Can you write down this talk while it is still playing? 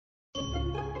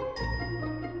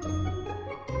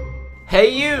Hey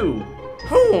you!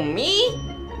 Who, me?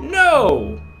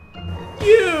 No!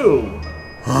 You!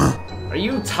 Huh? Are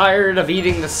you tired of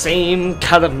eating the same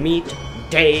cut of meat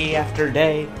day after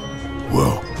day?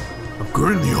 Well, I'm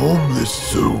currently homeless,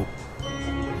 so...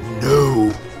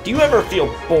 No. Do you ever feel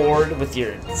bored with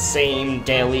your same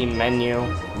daily menu?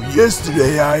 Well,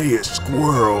 yesterday I ate a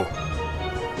squirrel.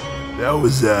 That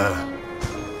was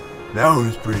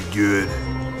pretty good.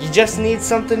 You just need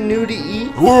something new to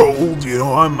eat? We're old, you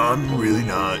know, I'm really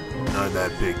not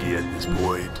that picky at this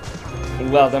point.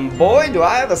 Well then, boy, do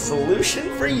I have a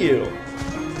solution for you.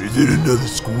 Is it another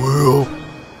squirrel?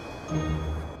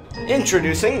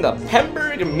 Introducing the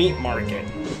Penberg Meat Market,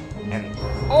 an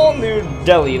all-new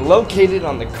deli located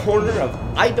on the corner of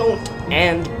I Don't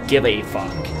and Give a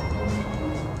Fuck.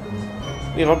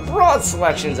 We have a broad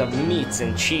selections of meats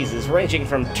and cheeses ranging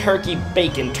from turkey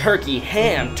bacon, turkey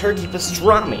ham, turkey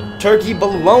pastrami, turkey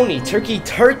bologna, turkey,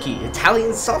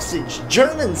 Italian sausage,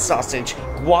 German sausage,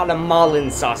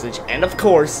 Guatemalan sausage, and of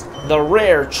course, the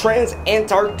rare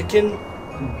trans-Antarctican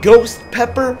ghost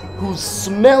pepper whose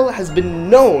smell has been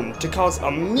known to cause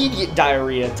immediate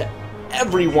diarrhea to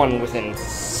everyone within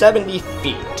 70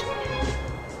 feet.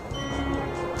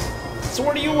 So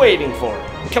what are you waiting for?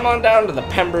 Come on down to the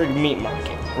Penberg Meat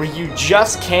Market, where you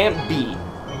just can't beat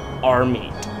our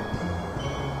meat.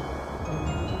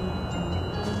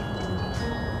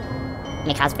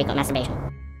 May cause frequent masturbation.